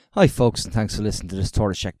Hi folks, and thanks for listening to this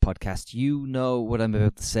Tortoise Shack podcast. You know what I'm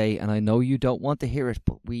about to say, and I know you don't want to hear it,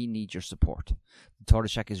 but we need your support. The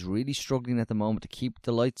Tortoise Shack is really struggling at the moment to keep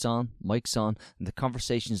the lights on, mics on, and the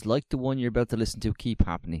conversations like the one you're about to listen to keep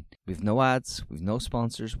happening. We've no ads, we've no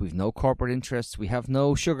sponsors, we've no corporate interests, we have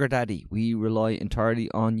no sugar daddy. We rely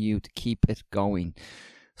entirely on you to keep it going.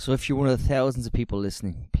 So if you're one of the thousands of people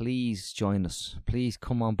listening, please join us. Please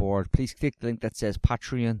come on board. Please click the link that says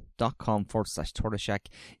patreon.com/Tortoise Shack.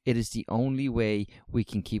 It is the only way we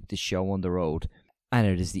can keep the show on the road. And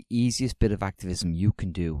it is the easiest bit of activism you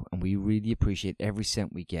can do. And we really appreciate every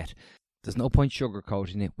cent we get. There's no point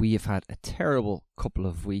sugarcoating it. We have had a terrible couple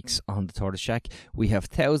of weeks on the Tortoise Shack. We have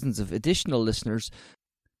thousands of additional listeners,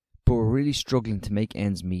 but we're really struggling to make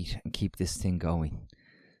ends meet and keep this thing going.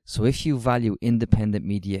 So if you value independent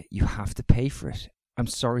media, you have to pay for it. I'm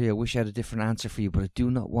sorry, I wish I had a different answer for you, but I do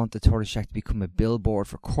not want the Tortoise Shack to become a billboard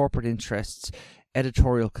for corporate interests,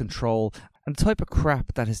 editorial control, and the type of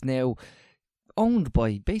crap that is now owned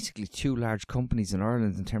by basically two large companies in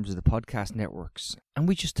Ireland in terms of the podcast networks. And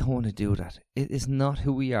we just don't want to do that. It is not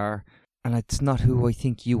who we are, and it's not who I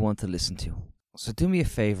think you want to listen to. So do me a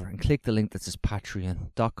favour and click the link that says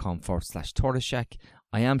patreon.com/Tortoise Shack.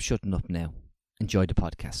 I am shutting up now. Enjoy the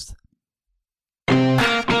podcast.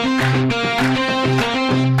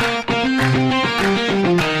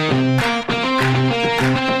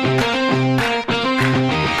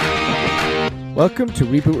 Welcome to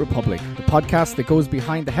Reboot Republic, the podcast that goes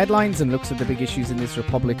behind the headlines and looks at the big issues in this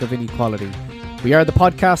republic of inequality. We are the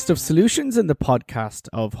podcast of solutions and the podcast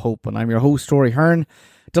of hope, and I'm your host, Rory Hearn.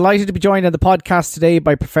 Delighted to be joined on the podcast today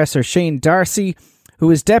by Professor Shane Darcy, who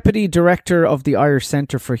is Deputy Director of the Irish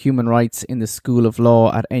Centre for Human Rights in the School of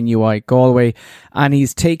Law at NUI Galway. And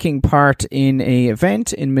he's taking part in an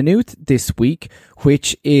event in Maynooth this week,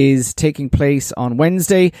 which is taking place on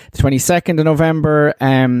Wednesday, the 22nd of November.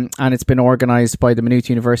 And it's been organised by the Maynooth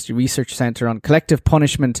University Research Centre on Collective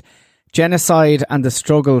Punishment, Genocide and the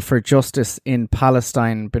Struggle for Justice in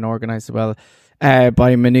Palestine. Been organised as well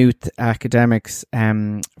by Maynooth Academics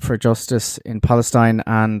for Justice in Palestine,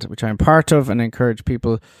 and which I'm part of, and I encourage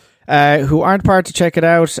people who aren't part to check it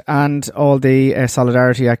out, and all the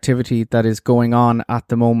solidarity activity that is going on at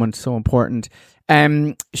the moment. So important.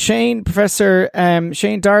 Professor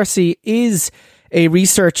Shane Darcy is a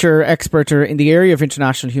researcher, expert in the area of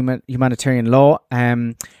international humanitarian law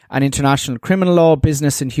and international criminal law,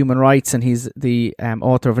 business and human rights, and he's the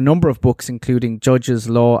author of a number of books, including Judges,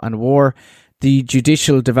 Law and War, the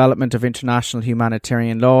Judicial Development of International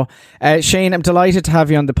Humanitarian Law. Shane, I'm delighted to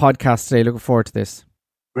have you on the podcast today. Looking forward to this.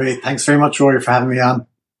 Great. Thanks very much, Rory, for having me on.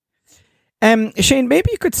 Shane,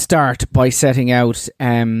 maybe you could start by setting out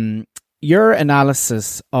your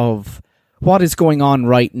analysis of what is going on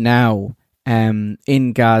right now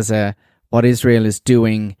in Gaza, what Israel is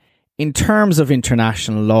doing in terms of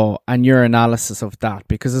international law, and your analysis of that,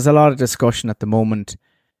 because there's a lot of discussion at the moment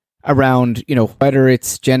around, whether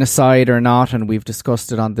it's genocide or not, and we've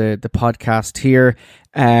discussed it on the podcast here,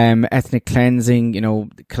 ethnic cleansing,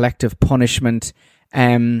 collective punishment,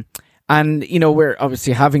 and we're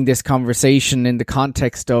obviously having this conversation in the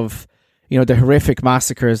context of, the horrific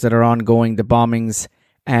massacres that are ongoing, the bombings,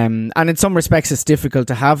 and in some respects it's difficult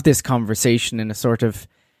to have this conversation in a sort of,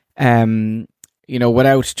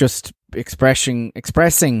 without just expressing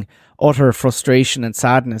utter frustration and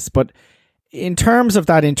sadness. But in terms of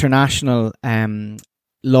that international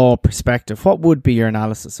law perspective, what would be your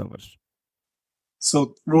analysis of it?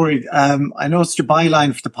 So, Rory, I noticed your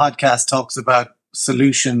byline for the podcast talks about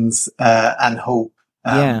solutions and hope.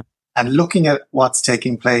 And looking at what's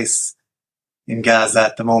taking place in Gaza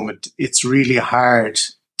at the moment, it's really hard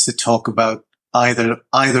to talk about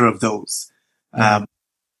either of those.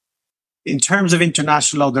 In terms of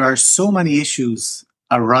international law, there are so many issues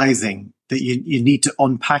arising that you need to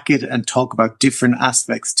unpack it and talk about different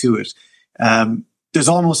aspects to it. There's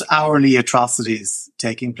almost hourly atrocities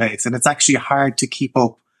taking place, and it's actually hard to keep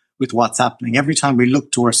up with what's happening. Every time we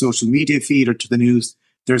look to our social media feed or to the news,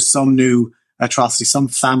 there's some new atrocity, some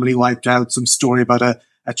family wiped out, some story about a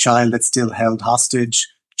child that's still held hostage,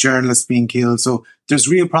 journalists being killed. So there's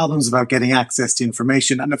real problems about getting access to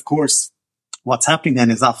information. And of course, what's happening then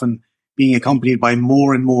is often being accompanied by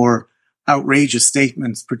more and more outrageous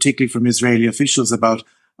statements, particularly from Israeli officials about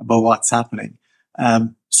what's happening.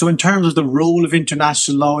 So in terms of the role of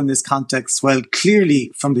international law in this context, well,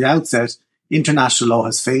 clearly from the outset, international law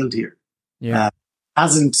has failed here. It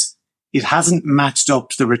hasn't matched up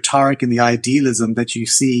to the rhetoric and the idealism that you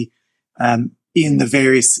see in the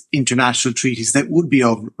various international treaties that would be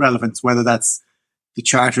of relevance, whether that's the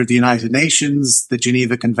Charter of the United Nations, the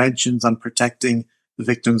Geneva Conventions on protecting the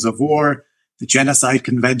victims of war, Genocide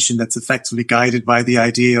Convention that's effectively guided by the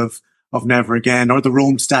idea of never again, or the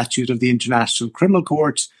Rome Statute of the International Criminal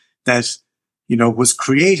Court that, was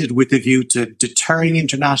created with a view to deterring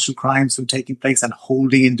international crimes from taking place and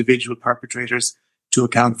holding individual perpetrators to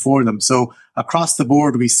account for them. So across the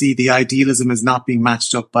board, we see the idealism is not being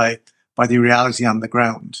matched up by the reality on the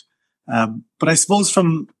ground. But I suppose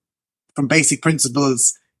from basic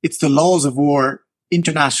principles, it's the laws of war,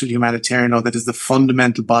 international humanitarian law, that is the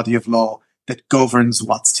fundamental body of law that governs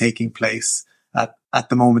what's taking place at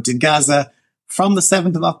the moment in Gaza from the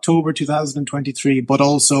 7th of October 2023, but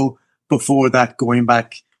also before that, going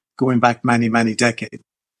back many, many decades.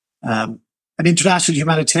 And international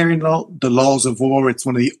humanitarian law, the laws of war, it's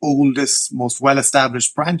one of the oldest, most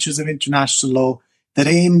well-established branches of international law that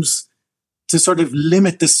aims to sort of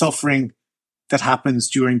limit the suffering that happens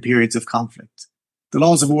during periods of conflict. The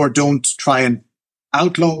laws of war don't try and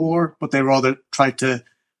outlaw war, but they rather try to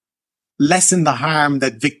lessen the harm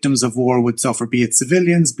that victims of war would suffer, be it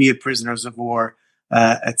civilians, be it prisoners of war,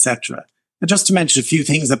 etc. And just to mention a few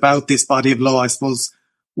things about this body of law, I suppose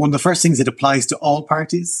one of the first things, it applies to all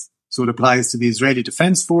parties. So it applies to the Israeli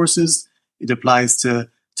Defense Forces. It applies to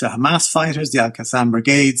Hamas fighters, the Al-Qassam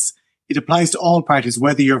brigades. It applies to all parties,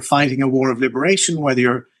 whether you're fighting a war of liberation, whether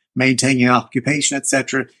you're maintaining an occupation,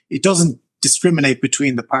 etc. It doesn't discriminate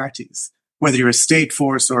between the parties, whether you're a state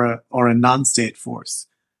force or a non-state force.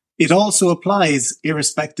 It also applies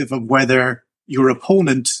irrespective of whether your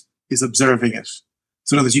opponent is observing it.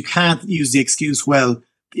 So in other words, you can't use the excuse, well,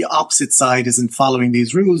 the opposite side isn't following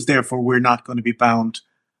these rules, therefore we're not going to be bound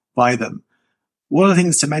by them. One of the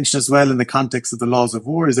things to mention as well in the context of the laws of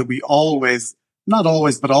war is that we always, not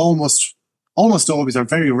always, but almost always or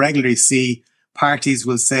very regularly see parties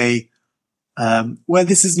will say, well,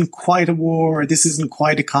 this isn't quite a war, or this isn't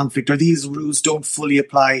quite a conflict, or these rules don't fully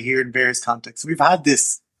apply here in various contexts. We've had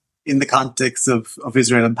this in the context of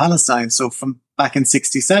Israel and Palestine. So from back in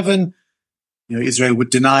 1967, Israel would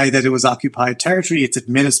deny that it was occupied territory. It's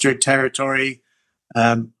administered territory.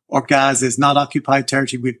 Or Gaza is not occupied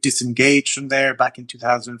territory. We've disengaged from there back in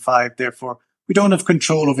 2005. Therefore, we don't have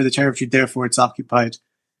control over the territory. Therefore, it's occupied.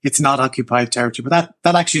 It's not occupied territory. But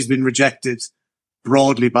that actually has been rejected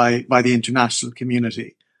broadly by the international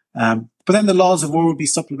community. But then the laws of war will be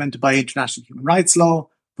supplemented by international human rights law,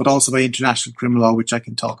 but also by international criminal law, which I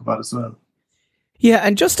can talk about as well. Yeah,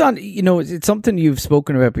 and just on, it's something you've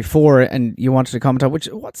spoken about before and you wanted to comment on,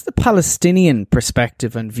 what's the Palestinian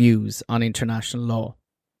perspective and views on international law?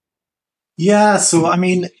 Yeah, so I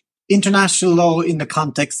mean, international law in the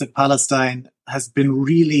context of Palestine has been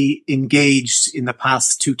really engaged in the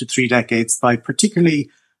past 2 to 3 decades by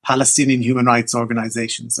particularly Palestinian human rights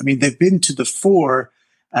organizations. I mean, they've been to the fore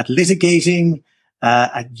at litigating,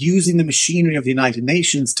 at using the machinery of the United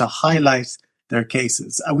Nations to highlight their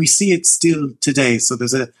cases. And we see it still today. So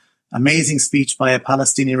there's an amazing speech by a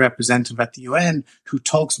Palestinian representative at the UN who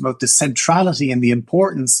talks about the centrality and the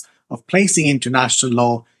importance of placing international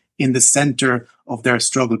law in the center of their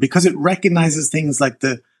struggle, because it recognizes things like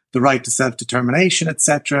the right to self-determination,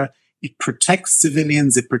 etc. It protects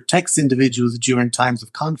civilians, it protects individuals during times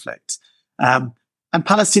of conflict. And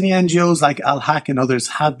Palestinian NGOs like Al-Haq and others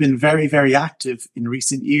have been very, very active in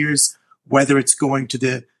recent years, whether it's going to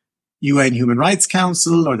the UN Human Rights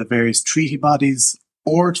Council or the various treaty bodies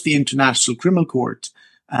or to the International Criminal Court.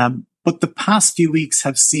 But the past few weeks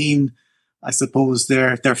have seen, I suppose,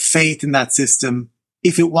 their faith in that system,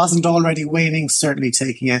 if it wasn't already waning, certainly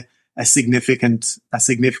taking a significant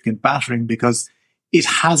battering, because it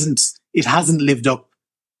hasn't lived up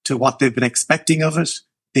to what they've been expecting of it.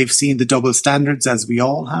 They've seen the double standards, as we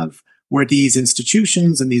all have, where these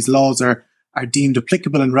institutions and these laws are deemed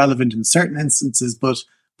applicable and relevant in certain instances, but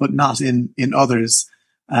not in others.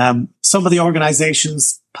 Some of the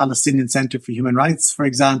organizations, Palestinian Center for Human Rights, for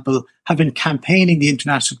example, have been campaigning the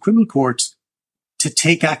International Criminal Court to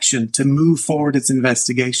take action, to move forward its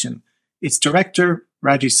investigation. Its director,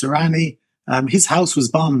 Raji Sourani, his house was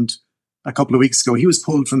bombed a couple of weeks ago. He was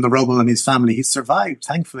pulled from the rubble and his family. He survived,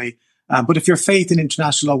 thankfully. But if your faith in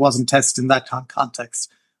international law wasn't tested in that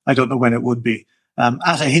context, I don't know when it would be.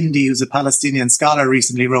 Atta Hindi, who's a Palestinian scholar,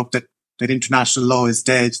 recently wrote that international law is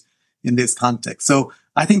dead in this context. So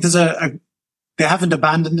I think they haven't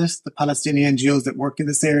abandoned it, the Palestinian NGOs that work in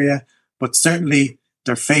this area, but certainly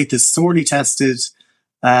their faith is sorely tested,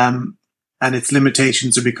 and its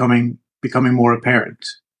limitations are becoming more apparent.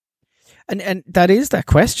 And that is that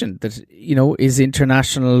question that, is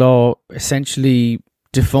international law essentially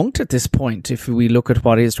defunct at this point if we look at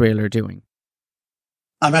what Israel are doing?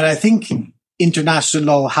 I mean, I think international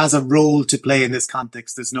law has a role to play in this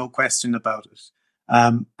context. There's no question about it.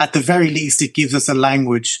 At the very least, it gives us a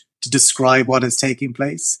language to describe what is taking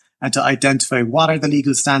place and to identify what are the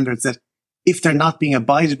legal standards that, if they're not being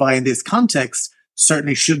abided by in this context,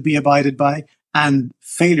 certainly should be abided by, and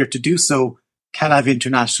failure to do so can have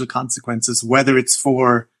international consequences, whether it's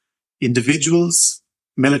for individuals,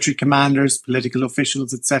 military commanders, political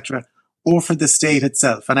officials, etc., or for the state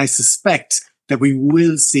itself. And I suspect that we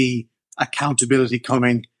will see accountability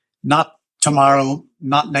coming, not tomorrow,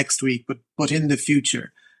 not next week, but in the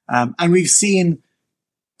future. And we've seen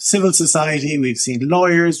civil society, we've seen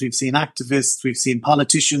lawyers, we've seen activists, we've seen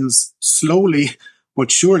politicians slowly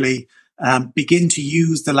but surely begin to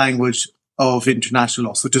use the language of international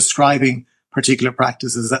law. So describing particular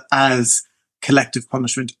practices as collective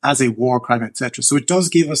punishment, as a war crime, etc. So it does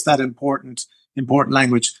give us that important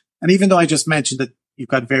language. And even though I just mentioned that you've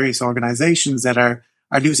got various organizations that are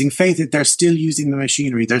losing faith, that they're still using the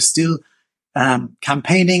machinery, they're still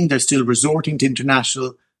campaigning, they're still resorting to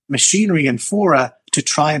international machinery and fora to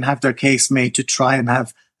try and have their case made, to try and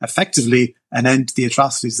have effectively an end to the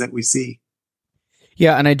atrocities that we see.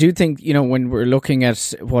 Yeah, and I do think, when we're looking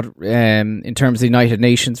at what, in terms of the United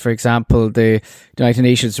Nations, for example, the United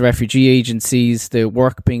Nations refugee agencies, the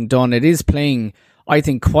work being done, it is playing, I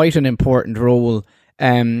think, quite an important role.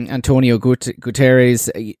 Antonio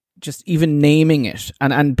Guterres, just even naming it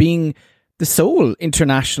and being the sole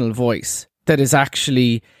international voice that is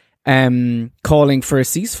actually calling for a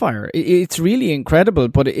ceasefire. It's really incredible,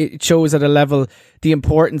 but it shows at a level the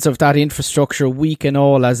importance of that infrastructure, weak and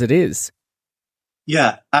all as it is.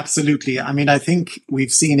 Yeah, absolutely. I mean, I think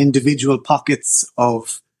we've seen individual pockets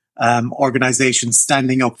of organizations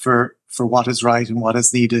standing up for what is right and what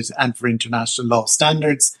is needed and for international law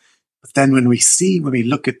standards. But then when we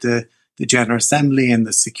look at the General Assembly and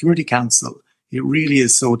the Security Council, it really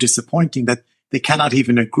is so disappointing that they cannot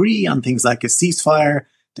even agree on things like a ceasefire,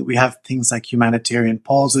 that we have things like humanitarian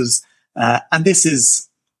pauses. And this is,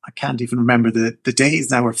 I can't even remember the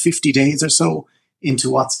days now, we're 50 days or so into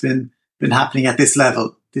what's been happening at this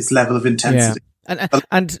level of intensity. Yeah.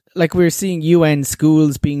 And like we're seeing UN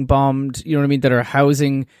schools being bombed, you know what I mean, that are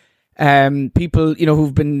housing people,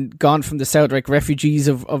 who've been gone from the south, like refugees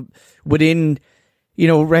of within,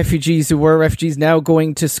 refugees who were refugees now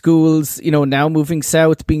going to schools, now moving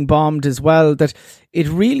south, being bombed as well. That it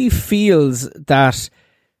really feels that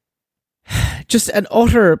just an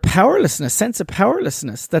utter powerlessness, sense of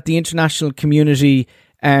powerlessness that the international community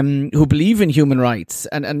who believe in human rights.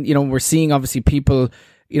 And we're seeing obviously people,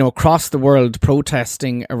 across the world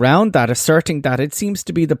protesting around that, asserting that it seems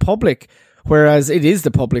to be the public, whereas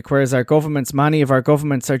our governments, many of our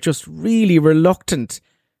governments are just really reluctant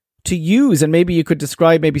to use. And maybe you could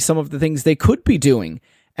describe maybe some of the things they could be doing.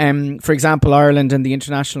 For example, Ireland and the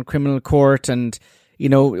International Criminal Court, and,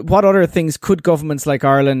 what other things could governments like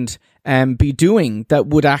Ireland be doing that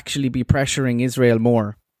would actually be pressuring Israel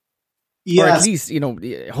more? Yes. Or at least,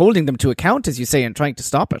 holding them to account, as you say, and trying to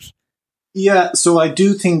stop it. Yeah, so I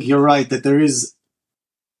do think you're right that there is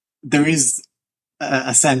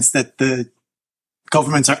a sense that the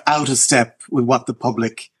governments are out of step with what the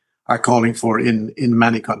public are calling for in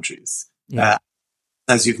many countries. Yeah.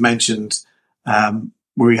 As you've mentioned,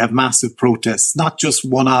 where we have massive protests, not just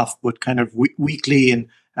one-off, but kind of weekly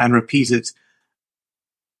and repeated.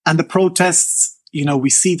 And the protests, we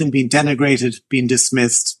see them being denigrated, being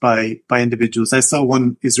dismissed by individuals. I saw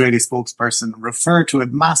one Israeli spokesperson refer to a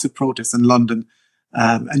massive protest in London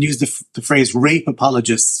and use the phrase rape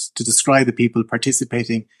apologists to describe the people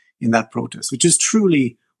participating in that protest, which is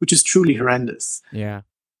truly horrendous. Yeah.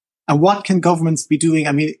 And what can governments be doing?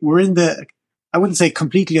 I mean, we're in I wouldn't say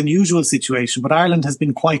completely unusual situation, but Ireland has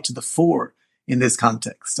been quite to the fore in this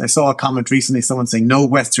context. I saw a comment recently, someone saying no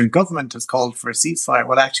Western government has called for a ceasefire.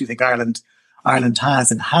 Well, I actually think Ireland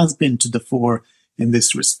has been to the fore in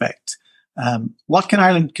this respect. What can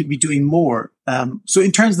Ireland could be doing more? So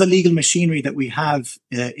in terms of the legal machinery that we have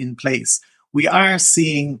in place, we are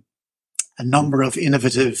seeing a number of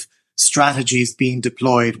innovative strategies being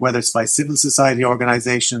deployed, whether it's by civil society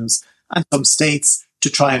organizations and some states, to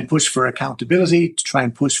try and push for accountability, to try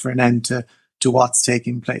and push for an end to what's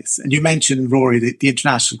taking place. And you mentioned, Rory, the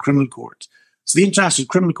International Criminal Court. So the International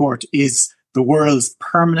Criminal Court is the world's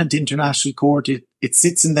permanent international court. It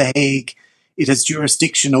sits in The Hague. It has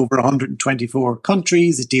jurisdiction over 124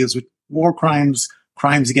 countries. It deals with war crimes,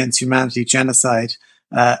 crimes against humanity, genocide,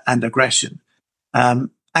 and aggression. And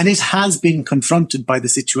it has been confronted by the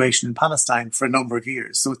situation in Palestine for a number of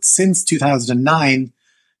years. So since 2009,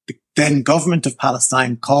 the then government of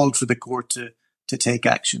Palestine called for the court to take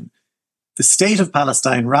action. The state of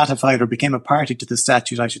Palestine ratified or became a party to the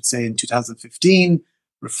statute, I should say, in 2015,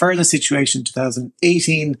 referred the situation in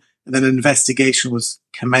 2018, and then an investigation was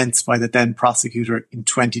commenced by the then prosecutor in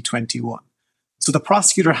 2021. So the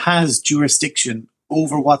prosecutor has jurisdiction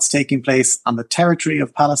over what's taking place on the territory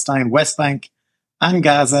of Palestine, West Bank, and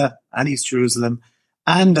Gaza, and East Jerusalem.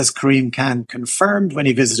 And as Karim Khan confirmed when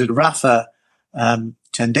he visited Rafah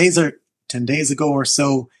 10 days ago or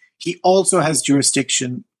so, he also has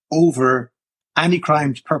jurisdiction over any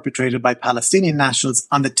crimes perpetrated by Palestinian nationals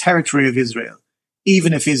on the territory of Israel,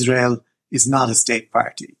 even if Israel is not a state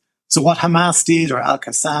party. So what Hamas did, or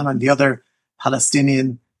Al-Qassam and the other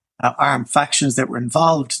Palestinian armed factions that were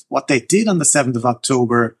involved, what they did on the 7th of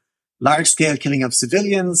October, large-scale killing of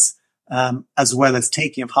civilians, as well as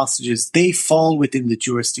taking of hostages, they fall within the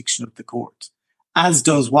jurisdiction of the court, as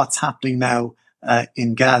does what's happening now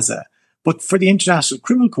in Gaza. But for the International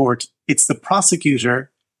Criminal Court, it's the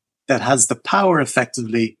prosecutor that has the power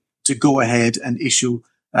effectively to go ahead and issue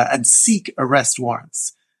and seek arrest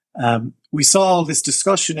warrants. We saw all this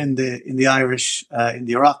discussion in the Irish, in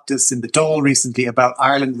the Oireachtas, in the Dáil recently about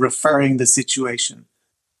Ireland referring the situation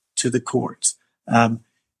to the court.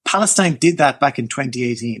 Palestine did that back in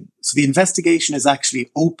 2018. So the investigation is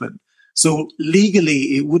actually open. So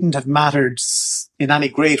legally, it wouldn't have mattered in any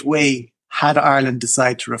great way had Ireland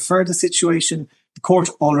decided to refer the situation. The court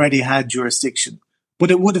already had jurisdiction. But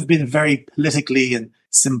it would have been very politically and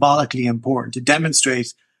symbolically important to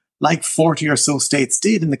demonstrate, like 40 or so states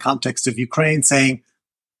did in the context of Ukraine, saying,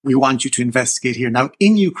 we want you to investigate here. Now,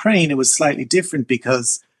 in Ukraine, it was slightly different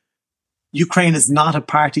because Ukraine is not a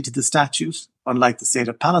party to the statute, unlike the state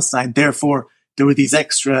of Palestine. Therefore, there were these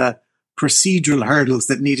extra procedural hurdles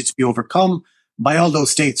that needed to be overcome. By all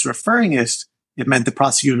those states referring it, it meant the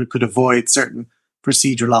prosecutor could avoid certain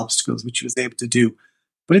procedural obstacles, which he was able to do.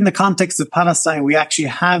 But in the context of Palestine, we actually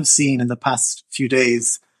have seen in the past few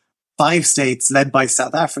days 5 states led by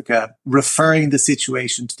South Africa referring the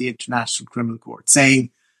situation to the International Criminal Court, saying,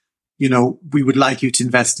 we would like you to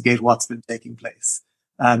investigate what's been taking place.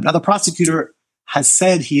 Now, the prosecutor has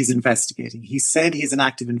said he is investigating. He said he has an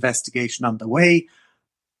active investigation on the way.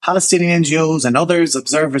 Palestinian NGOs and others,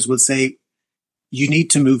 observers, will say, you need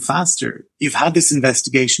to move faster. You've had this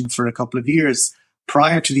investigation for a couple of years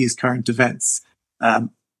prior to these current events.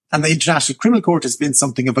 And the International Criminal Court has been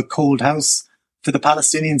something of a cold house for the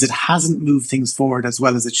Palestinians. It hasn't moved things forward as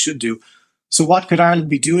well as it should do. So what could Ireland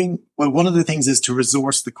be doing? Well, one of the things is to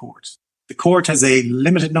resource the court. The court has a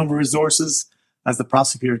limited number of resources, as the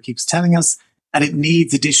prosecutor keeps telling us, and it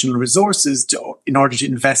needs additional resources in order to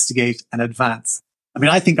investigate and advance. I mean,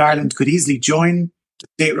 I think Ireland could easily join the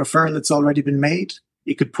state referral that's already been made.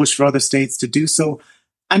 It could push for other states to do so.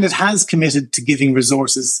 And it has committed to giving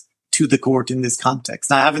resources to the court in this context.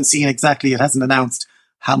 Now, I haven't seen exactly, it hasn't announced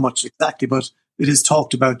how much exactly, but it is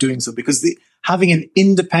talked about doing so because having an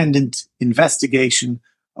independent investigation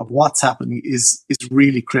of what's happening is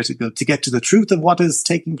really critical to get to the truth of what is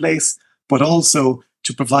taking place, but also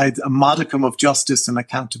to provide a modicum of justice and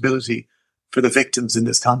accountability for the victims in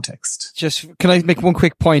this context. Just, can I make one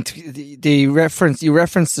quick point? You referenced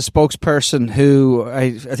the spokesperson who,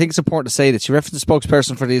 I think it's important to say this, you referenced the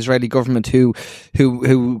spokesperson for the Israeli government who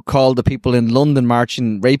called the people in London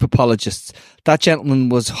marching rape apologists. That gentleman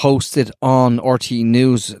was hosted on RTE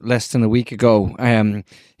News less than a week ago.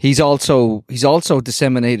 He's also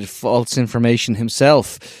disseminated false information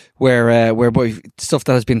himself, whereby stuff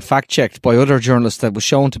that has been fact checked by other journalists that was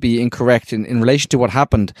shown to be incorrect in relation to what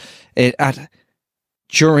happened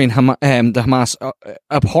during the Hamas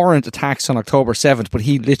abhorrent attacks on October 7th. But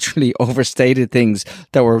he literally overstated things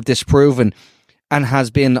that were disproven and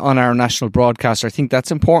has been on our national broadcast. I think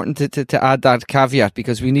that's important to add that caveat,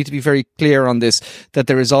 because we need to be very clear on this, that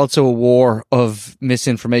there is also a war of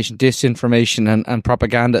misinformation, disinformation and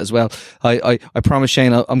propaganda as well. I promise,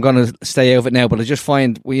 Shane, I'm going to stay out of it now, but I just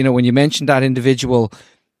find, when you mentioned that individual,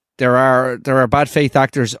 there are bad faith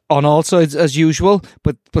actors on all sides as usual,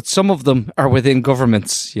 but some of them are within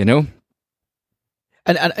governments, And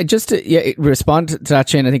just to respond to that,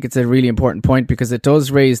 Shane, I think it's a really important point, because it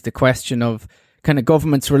does raise the question of kind of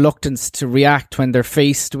government's reluctance to react when they're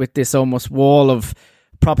faced with this almost wall of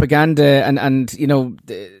propaganda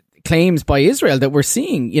and claims by Israel that we're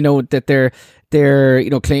seeing, that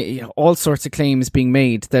they're all sorts of claims being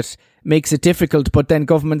made that makes it difficult. But then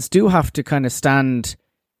governments do have to kind of stand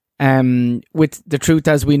with the truth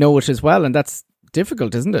as we know it as well, and that's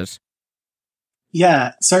difficult, isn't it?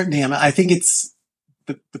 Yeah, certainly. I think it's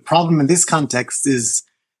the problem in this context is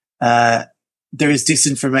there is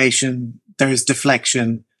disinformation, there is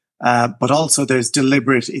deflection, but also there's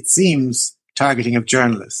deliberate, it seems, targeting of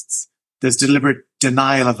journalists. There's deliberate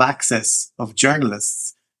denial of access of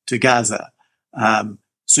journalists to Gaza.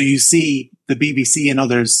 So you see the BBC and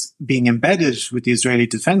others being embedded with the Israeli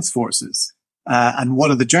Defense Forces. And one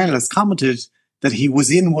of the journalists commented that he was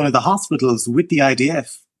in one of the hospitals with the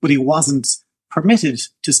IDF, but he wasn't permitted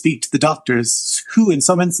to speak to the doctors who, in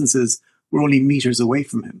some instances, were only meters away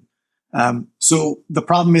from him. So the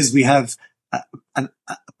problem is we have a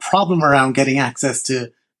problem around getting access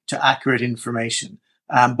to accurate information.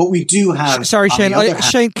 But we do have... Sorry, Shane.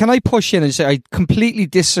 Shane, can I push in and say I completely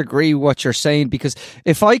disagree with what you're saying? Because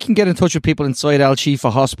if I can get in touch with people inside Al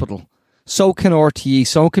Shifa Hospital, so can RTE,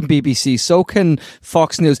 so can BBC, so can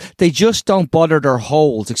Fox News. They just don't bother their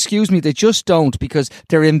holes. Excuse me, they just don't, because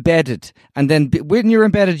they're embedded. And then when you're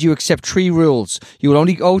embedded, you accept 3 rules. You'll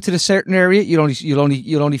only go to the certain area. You'll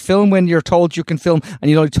only film when you're told you can film,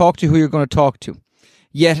 and you'll only talk to who you're going to talk to.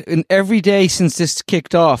 Yet, in every day since this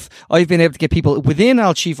kicked off, I've been able to get people within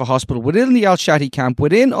Al Shifa Hospital, within the Al Shati camp,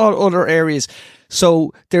 within all other areas.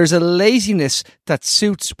 So there's a laziness that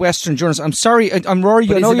suits Western journalists. I'm sorry, I'm Rory.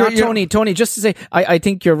 But Tony, just to say, I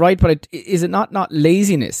think you're right, but is it not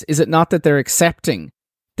laziness? Is it not that they're accepting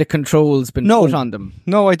the controls been put on them?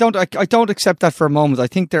 No, I don't accept that for a moment. I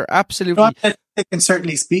think they're absolutely... They can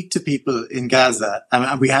certainly speak to people in Gaza,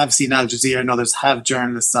 and we have seen Al Jazeera and others have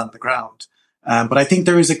journalists on the ground. But I think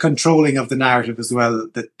there is a controlling of the narrative as well,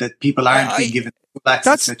 that people aren't being given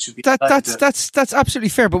access that should be. That's absolutely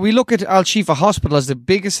fair. But we look at Al Shifa Hospital as the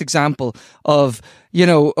biggest example of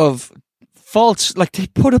false. Like, they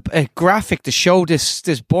put up a graphic to show this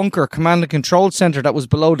bunker command and control center that was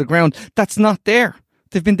below the ground. That's not there.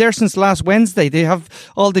 They've been there since last Wednesday.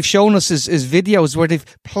 All they've shown us is videos where they've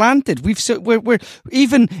planted.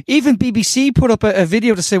 Even BBC put up a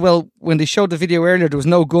video to say, well, when they showed the video earlier, there was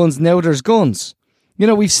no guns. Now there's guns.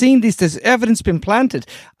 We've seen this. There's evidence been planted,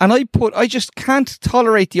 and I just can't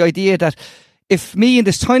tolerate the idea that if me in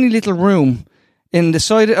this tiny little room on the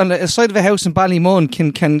side of a house in Ballymun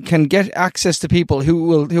can get access to people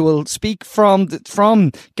who will speak from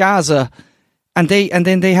Gaza. And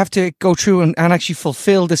then they have to go through and actually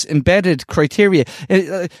fulfill this embedded criteria.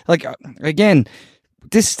 Again,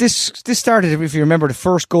 this started, if you remember, the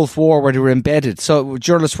first Gulf War, where they were embedded. So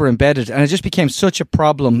journalists were embedded, and it just became such a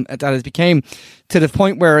problem that it became to the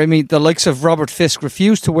point where, the likes of Robert Fisk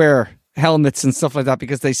refused to wear helmets and stuff like that,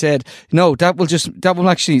 because they said, no,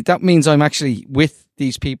 that means I'm actually with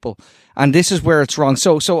these people, and this is where it's wrong.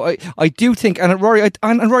 So I do think, and Rory,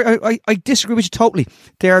 I disagree with you totally.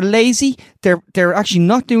 They are lazy. They're actually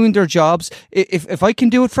not doing their jobs. If I can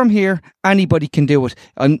do it from here, anybody can do it.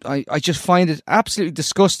 I just find it absolutely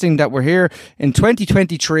disgusting that we're here in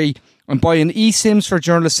 2023 and buying eSIMs for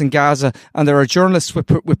journalists in Gaza, and there are journalists with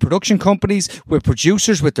production companies, with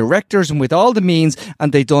producers, with directors, and with all the means,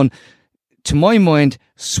 and they done, to my mind,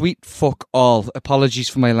 sweet fuck all. Apologies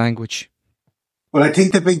for my language. Well, I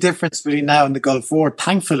think the big difference between now and the Gulf War,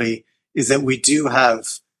 thankfully, is that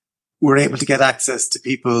we're able to get access to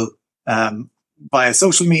people via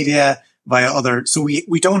social media, via other. So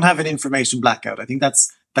we don't have an information blackout. I think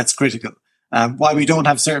that's critical. Why we don't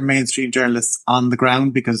have certain mainstream journalists on the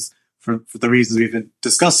ground, because for the reasons we've been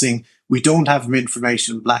discussing, we don't have an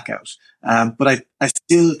information blackout. But I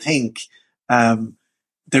still think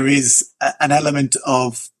there is an element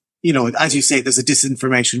of, as you say, there's a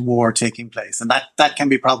disinformation war taking place, and that can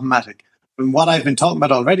be problematic. From what I've been talking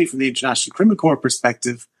about already from the International Criminal Court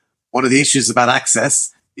perspective, one of the issues about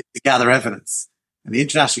access is to gather evidence. And the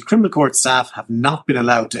International Criminal Court staff have not been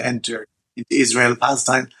allowed to enter into Israel,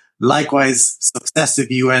 Palestine. Likewise,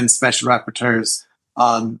 successive UN special rapporteurs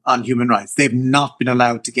on human rights. They've not been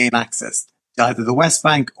allowed to gain access to either the West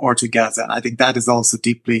Bank or to Gaza. And I think that is also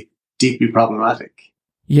deeply, deeply problematic.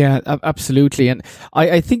 Yeah, absolutely. And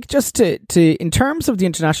I think just to in terms of the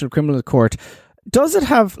International Criminal Court, does it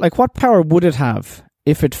have, what power would it have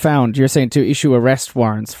if it found, you're saying, to issue arrest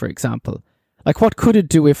warrants, for example? What could it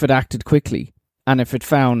do if it acted quickly and if it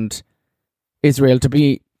found Israel to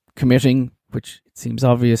be committing, which it seems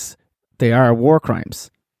obvious they are, war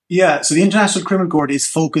crimes? Yeah, so the International Criminal Court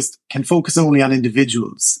can focus only on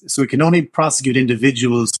individuals. So it can only prosecute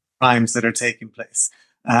individuals' crimes that are taking place.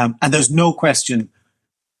 And there's no question,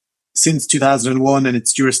 since 2001, and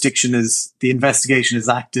its jurisdiction the investigation is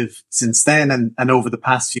active since then, and over the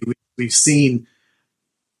past few weeks, we've seen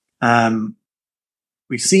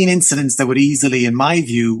incidents that would easily, in my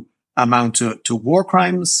view, amount to war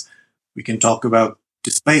crimes. We can talk about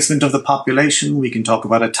displacement of the population. We can talk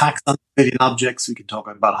about attacks on civilian objects. We can talk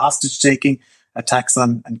about hostage taking, attacks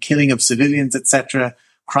on and killing of civilians, etc.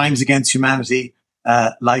 Crimes against humanity,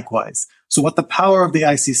 likewise. So what the power of the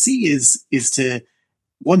ICC is to,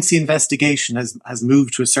 once the investigation has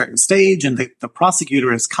moved to a certain stage and the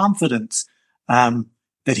prosecutor is confident,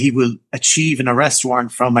 that he will achieve an arrest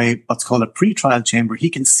warrant from what's called a pre-trial chamber, he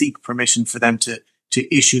can seek permission for them to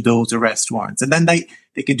issue those arrest warrants. And then they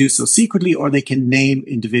can do so secretly, or they can name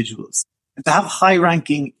individuals. And to have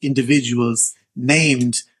high-ranking individuals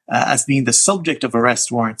named as being the subject of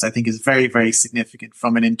arrest warrants, I think is very, very significant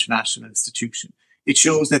from an international institution. It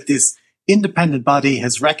shows that this independent body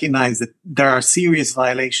has recognized that there are serious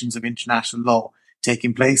violations of international law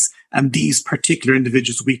taking place, and these particular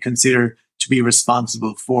individuals we consider to be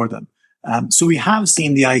responsible for them. So we have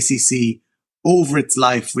seen the ICC over its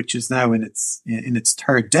life, which is now in its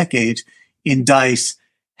third decade, indict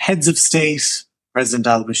heads of state, President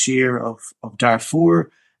al-Bashir of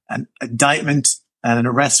Darfur, an indictment and an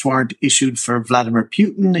arrest warrant issued for Vladimir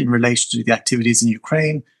Putin in relation to the activities in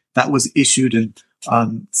Ukraine. That was issued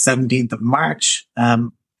on 17th of March,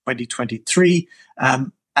 2023.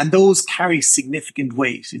 And those carry significant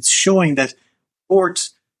weight. It's showing that the court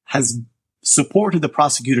has supported the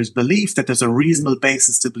prosecutor's belief that there's a reasonable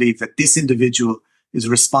basis to believe that this individual is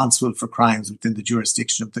responsible for crimes within the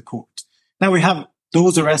jurisdiction of the court. Now we have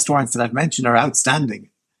those arrest warrants that I've mentioned are outstanding,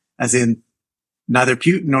 as in neither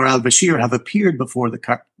Putin nor al-Bashir have appeared before the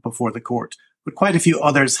court, but quite a few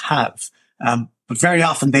others have. But very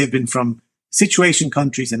often they've been from situation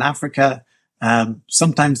countries in Africa.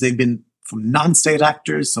 Sometimes they've been from non-state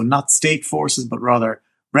actors, so not state forces, but rather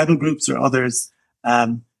rebel groups or others.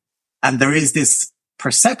 And there is this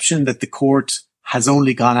perception that the court has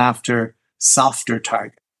only gone after softer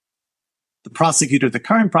targets. The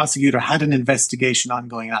current prosecutor had an investigation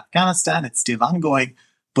ongoing in Afghanistan. It's still ongoing,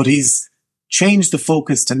 but he's changed the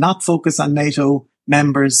focus to not focus on NATO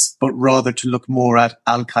members, but rather to look more at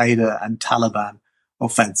Al-Qaeda and Taliban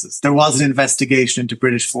offences. There was an investigation into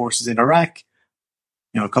British forces in Iraq.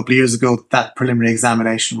 A couple of years ago, that preliminary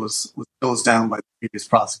examination was closed down by the previous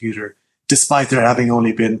prosecutor, despite there having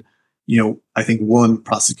only been, I think one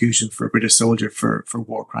prosecution for a British soldier for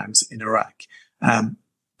war crimes in Iraq.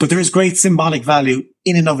 But there is great symbolic value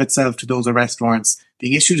in and of itself to those arrest warrants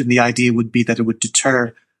being issued. And the idea would be that it would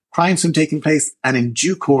deter crimes from taking place and in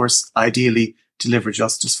due course, ideally, deliver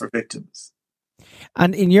justice for victims.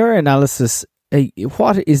 And in your analysis,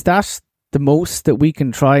 what is that the most that we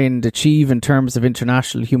can try and achieve in terms of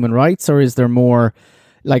international human rights? Or is there more,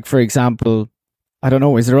 like, for example, I don't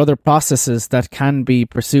know, is there other processes that can be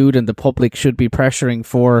pursued and the public should be pressuring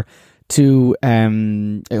for to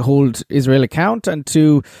hold Israel account and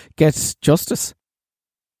to get justice?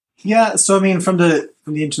 Yeah, so from the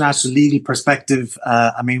international legal perspective,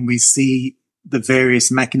 we see the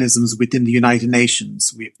various mechanisms within the United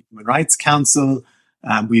Nations. We have the Human Rights Council,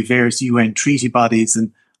 we have various UN treaty bodies,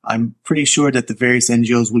 and I'm pretty sure that the various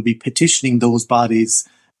NGOs will be petitioning those bodies,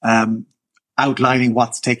 outlining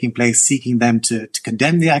what's taking place, seeking them to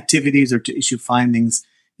condemn the activities or to issue findings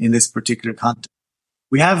in this particular context.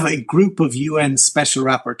 We have a group of UN special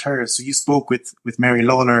rapporteurs. So you spoke with Mary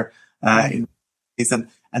Lawler, and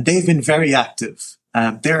they've been very active.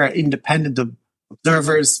 There are independent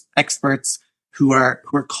observers, experts who are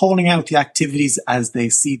calling out the activities as they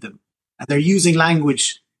see them. And they're using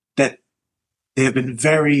language that they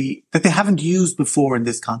haven't used before in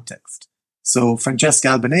this context. So Francesca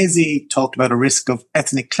Albanese talked about a risk of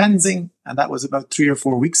ethnic cleansing, and that was about 3 or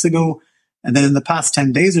 4 weeks ago. And then in the past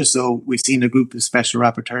 10 days or so, we've seen a group of special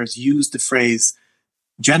rapporteurs use the phrase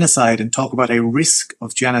genocide and talk about a risk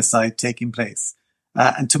of genocide taking place.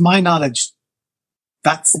 And to my knowledge,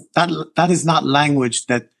 that is not language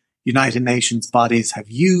that United Nations bodies have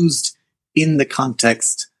used in the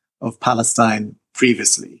context of Palestine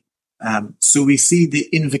previously. So we see the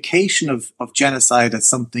invocation of genocide as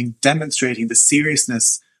something demonstrating the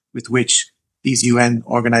seriousness with which these UN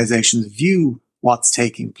organizations view what's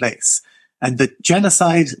taking place. And that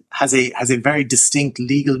genocide has a very distinct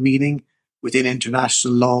legal meaning within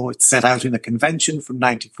international law. It's set out in a convention from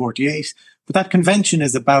 1948. But that convention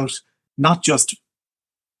is about not just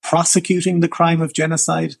prosecuting the crime of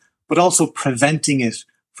genocide, but also preventing it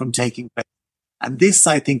from taking place. And this,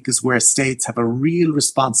 I think, is where states have a real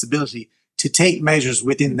responsibility to take measures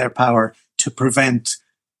within their power to prevent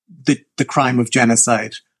the crime of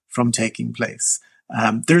genocide from taking place.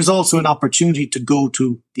 There's also an opportunity to go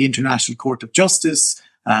to the International Court of Justice.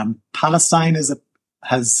 Palestine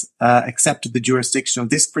has accepted the jurisdiction of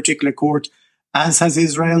this particular court, as has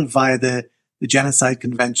Israel via the Genocide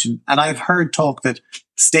Convention. And I've heard talk that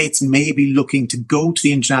states may be looking to go to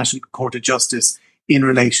the International Court of Justice in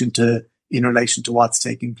relation to what's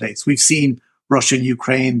taking place. We've seen Russia and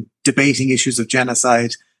Ukraine debating issues of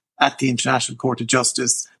genocide at the International Court of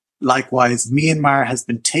Justice. Likewise, Myanmar has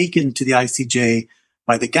been taken to the ICJ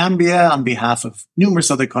by the Gambia on behalf of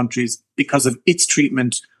numerous other countries because of its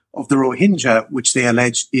treatment of the Rohingya, which they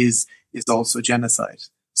allege is also genocide.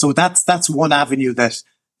 So that's one avenue that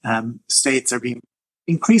states are being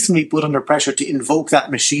increasingly put under pressure to invoke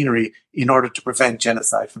that machinery in order to prevent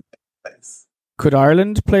genocide from taking place. Could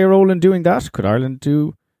Ireland play a role in doing that? Could Ireland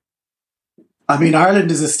do? I mean, Ireland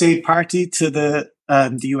is a state party to the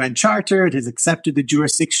UN Charter. It has accepted the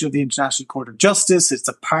jurisdiction of the International Court of Justice. It's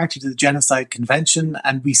a party to the Genocide Convention.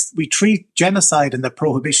 And we treat genocide and the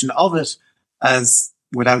prohibition of it as,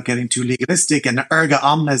 without getting too legalistic, an erga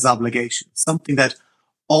omnes obligation, something that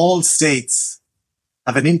all states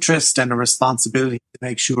have an interest and a responsibility to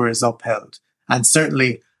make sure is upheld. And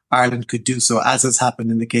certainly Ireland could do so, as has happened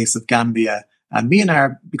in the case of Gambia and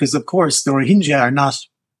Myanmar, because of course the Rohingya are not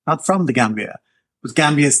from the Gambia, but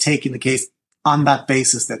Gambia is taking the case on that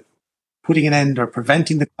basis that putting an end or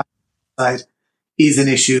preventing the genocide is an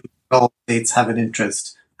issue all states have an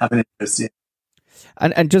interest in.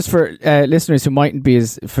 And just for listeners who mightn't be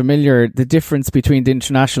as familiar, the difference between the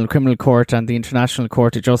International Criminal Court and the International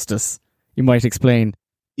Court of Justice, you might explain.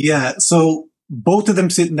 Yeah, so both of them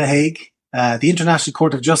sit in The Hague. The International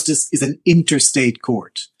Court of Justice is an interstate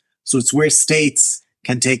court. So it's where states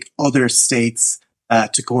can take other states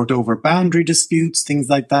to court over boundary disputes, things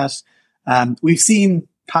like that. We've seen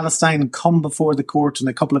Palestine come before the court in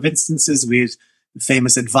a couple of instances. We had the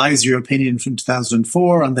famous advisory opinion from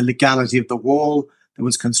 2004 on the legality of the wall that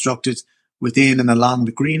was constructed within and along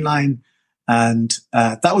the Green Line. And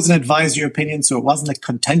that was an advisory opinion, so it wasn't a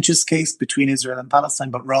contentious case between Israel and Palestine,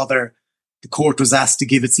 but rather the court was asked to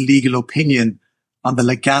give its legal opinion on the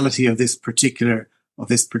legality of this particular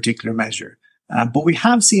measure. But we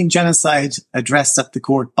have seen genocide addressed at the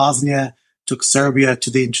court. Bosnia took Serbia to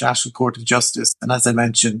the International Court of Justice. And as I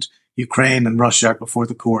mentioned, Ukraine and Russia are before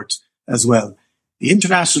the court as well. The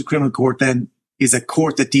International Criminal Court then is a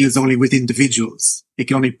court that deals only with individuals. It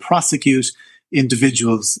can only prosecute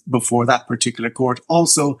individuals before that particular court,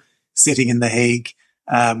 also sitting in The Hague.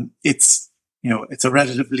 It's a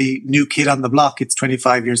relatively new kid on the block. It's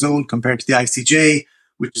 25 years old compared to the ICJ,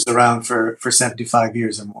 which is around for 75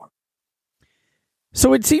 years or more.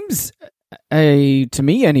 So it seems, to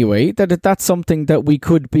me anyway, that that's something that we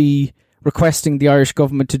could be requesting the Irish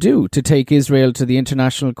government to do, to take Israel to the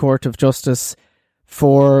International Court of Justice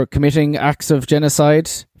for committing acts of genocide,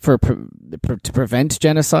 to prevent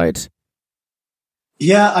genocide.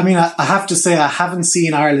 Yeah, I mean, I have to say I haven't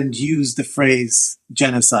seen Ireland use the phrase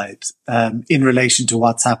genocide in relation to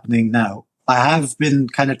what's happening now. I have been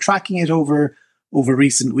kind of tracking it over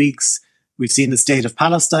recent weeks. We've seen the state of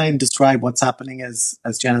Palestine describe what's happening as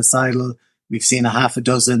genocidal. We've seen a half a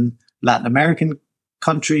dozen Latin American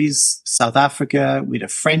countries, South Africa. We had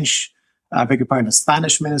a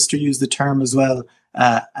Spanish minister use the term as well.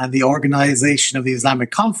 And the Organization of the Islamic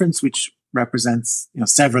Conference, which represents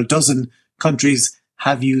several dozen countries,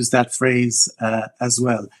 have used that phrase as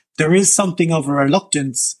well. There is something of a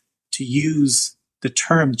reluctance to use the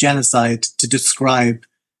term genocide to describe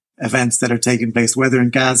events that are taking place, whether in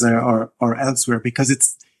Gaza or elsewhere, because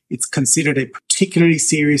it's considered a particularly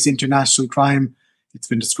serious international crime. It's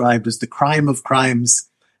been described as the crime of crimes.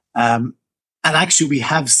 And actually, we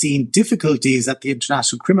have seen difficulties at the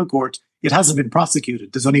International Criminal Court. It hasn't been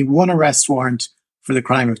prosecuted. There's only one arrest warrant for the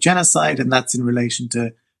crime of genocide, and that's in relation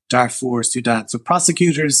to Darfur, Sudan. So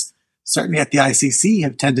prosecutors, certainly at the ICC,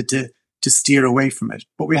 have tended to steer away from it.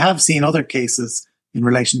 But we have seen other cases in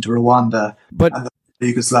relation to Rwanda and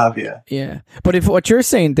Yugoslavia. Yeah. But if what you're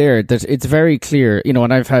saying there, that it's very clear,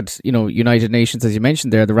 and I've had, United Nations, as you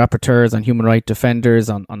mentioned there, the rapporteurs on human rights defenders,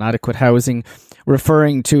 on adequate housing,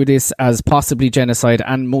 referring to this as possibly genocide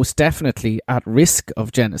and most definitely at risk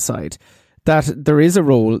of genocide, that there is a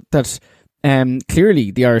role that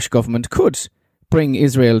clearly the Irish government could bring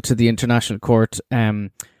Israel to the International Court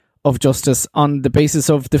of Justice on the basis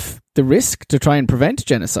of the risk to try and prevent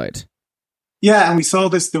genocide. Yeah, and we saw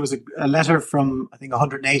this. There was a letter from, I think,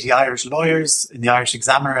 180 Irish lawyers in the Irish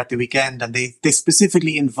Examiner at the weekend, and they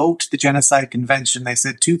specifically invoked the Genocide Convention. They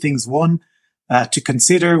said two things. One, to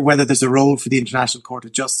consider whether there's a role for the International Court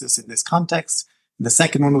of Justice in this context. And the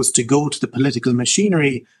second one was to go to the political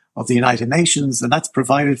machinery of the United Nations, and that's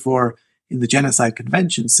provided for in the Genocide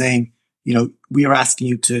Convention, saying, we are asking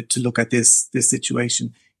you to look at this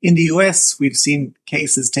situation. In the US, we've seen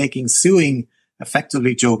cases suing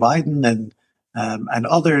effectively Joe Biden and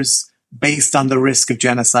others based on the risk of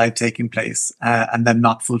genocide taking place and them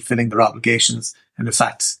not fulfilling their obligations and in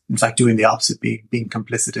fact doing the opposite, being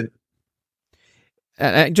complicit in it.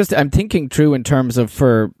 I'm thinking through in terms of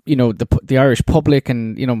for, the Irish public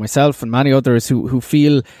and, myself and many others who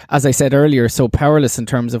feel, as I said earlier, so powerless in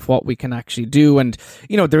terms of what we can actually do. And,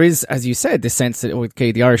 there is, as you said, this sense that,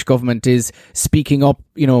 okay, the Irish government is speaking up,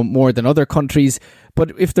 more than other countries.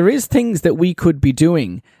 But if there is things that we could be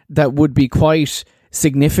doing that would be quite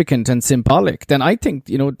significant and symbolic, then I think,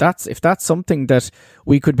 if that's something that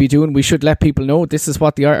we could be doing, we should let people know this is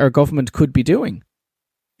what our government could be doing.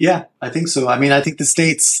 Yeah, I think so. I mean, I think the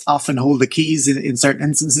states often hold the keys in certain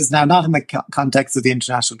instances. Now, not in the context of the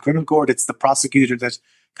International Criminal Court. It's the prosecutor that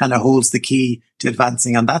kind of holds the key to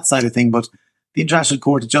advancing on that side of thing. But the International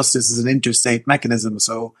Court of Justice is an interstate mechanism.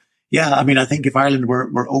 So, yeah, I mean, I think if Ireland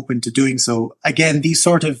were open to doing so, again, these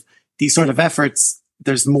sort of efforts,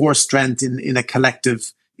 there's more strength in a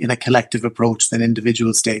collective approach than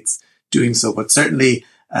individual states doing so. But certainly,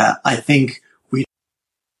 I think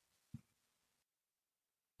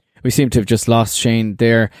we seem to have just lost Shane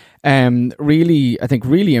there.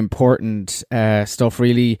 Really important stuff,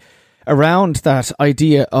 really, around that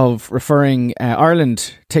idea of referring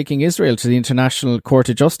Ireland, taking Israel to the International Court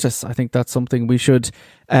of Justice. I think that's something we should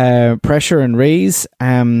pressure and raise.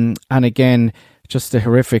 And again, just the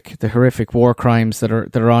horrific war crimes that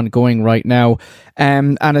are ongoing right now.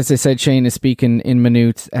 And as I said, Shane is speaking in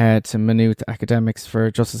Maynooth to Maynooth Academics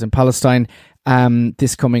for Justice in Palestine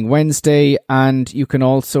this coming Wednesday. And you can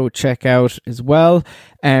also check out as well,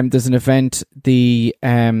 there's an event, the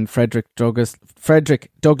Frederick Douglass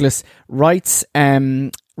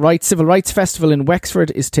Civil Rights Festival in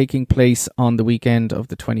Wexford is taking place on the weekend of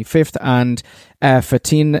the 25th, and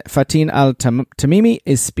Fatin Al-Tamimi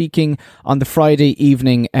is speaking on the Friday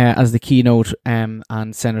evening as the keynote and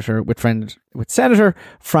Senator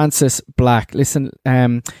Francis Black. Listen,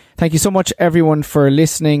 thank you so much everyone for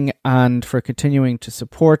listening and for continuing to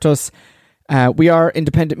support us. We are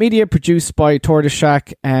independent media produced by Tortoise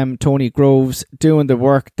Shack, Tony Groves doing the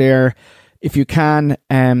work there. If you can,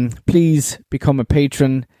 please become a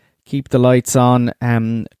patron. Keep the lights on.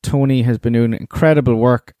 Tony has been doing incredible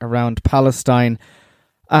work around Palestine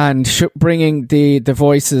and bringing the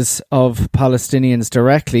voices of Palestinians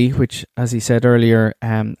directly, which, as he said earlier,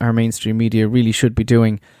 our mainstream media really should be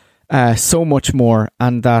doing so much more,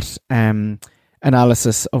 and that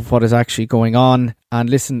analysis of what is actually going on. And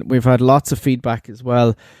listen, we've had lots of feedback as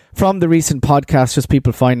well from the recent podcast, just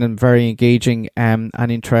people find them very engaging and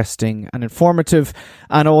interesting and informative,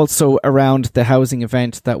 and also around the housing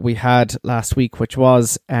event that we had last week, which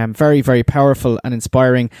was very, very powerful and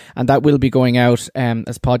inspiring, and that will be going out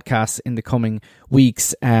as podcasts in the coming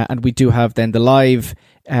weeks. And we do have then the live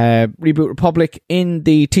Reboot Republic in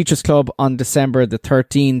the Teachers Club on December the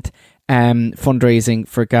 13th, fundraising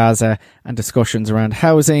for Gaza and discussions around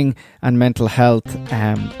housing and mental health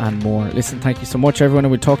and more. Listen, thank you so much everyone,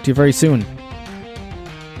 and we'll talk to you very soon.